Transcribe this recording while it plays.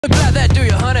Look like that, do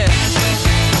you, honey?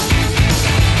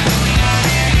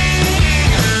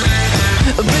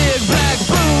 Big black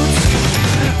boots,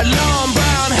 long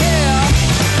brown hair.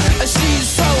 She's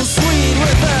so sweet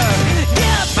with her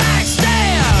get back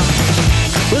stare.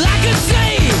 Well, I could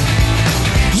see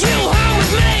you home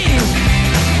with me,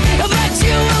 but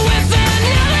you were with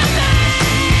another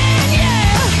man,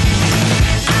 yeah.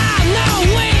 I know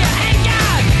we ain't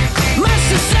got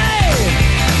much to say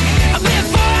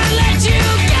before I let you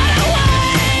get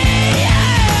away, yeah.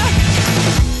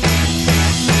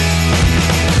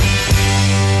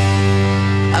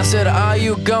 I said, are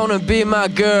you gonna be my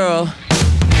girl?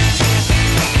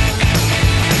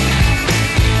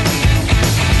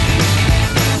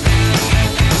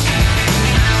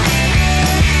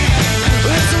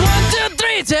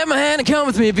 Take my hand and come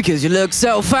with me because you look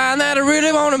so fine that I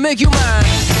really want to make you mine.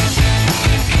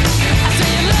 I say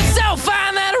you look so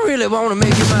fine that I really want to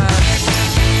make you mine.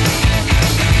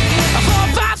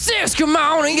 4, 5, 6, come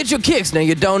on and get your kicks. Now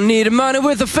you don't need money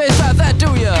with a face like that,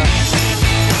 do ya?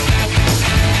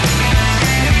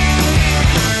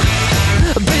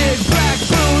 Big black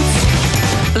boots,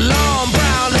 long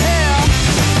brown hair.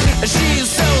 She's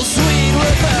so sweet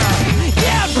with her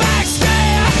get back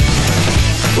stare.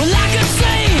 Well, I could see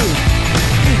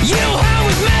you home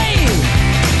with me,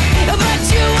 but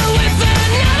you were with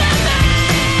another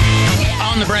man.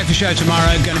 On The Breakfast Show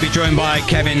tomorrow, going to be joined by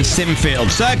Kevin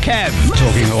Sinfield. Sir Kev,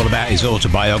 talking all about his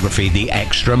autobiography, The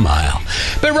Extra Mile.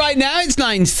 But right now, it's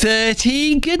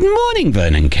 9:30. Good morning,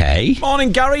 Vernon Kay.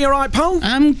 Morning, Gary. You all right, pal?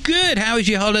 I'm good. How was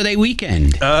your holiday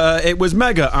weekend? It was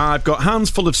mega. I've got hands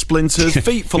full of splinters,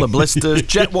 feet full of blisters.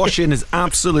 Jet washing has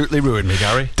absolutely ruined me,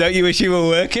 Gary. Don't you wish you were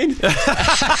working?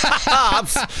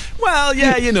 Well,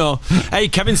 yeah, you know. Hey,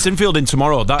 Kevin Sinfield in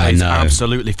tomorrow. That is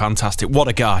absolutely fantastic. What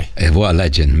a guy. What a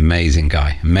legend. Amazing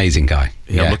guy. Amazing guy.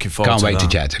 Yeah, I'm looking forward to that. Can't wait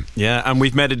to chat to him. Yeah, and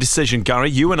we've made a decision, Gary.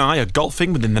 You and I are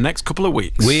golfing within the next couple of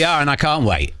weeks. We are, and I can't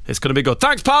wait. It's going to be good.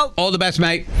 Thanks, pal. All the best,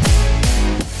 mate.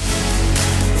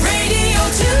 Radio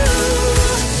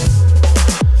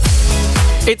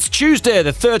 2. It's Tuesday,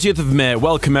 the 30th of May.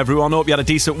 Welcome, everyone. Hope you had a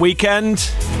decent weekend.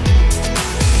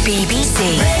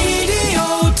 BBC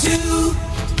Radio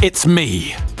 2. It's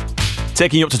me.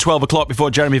 Taking you up to 12 o'clock before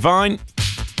Jeremy Vine.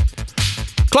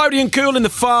 Cloudy and cool in the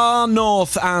far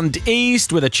north and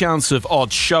east with a chance of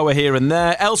odd shower here and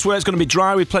there. Elsewhere it's going to be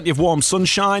dry with plenty of warm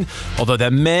sunshine, although there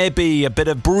may be a bit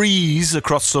of breeze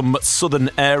across some southern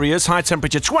areas. High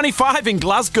temperature 25 in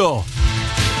Glasgow.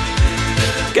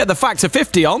 Get the factor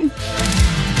 50 on.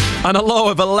 And a low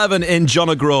of 11 in John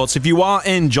O'Groats. If you are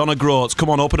in John O'Groats, come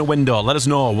on, open a window. Let us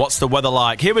know what's the weather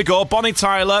like. Here we go, Bonnie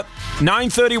Tyler,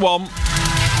 9:31.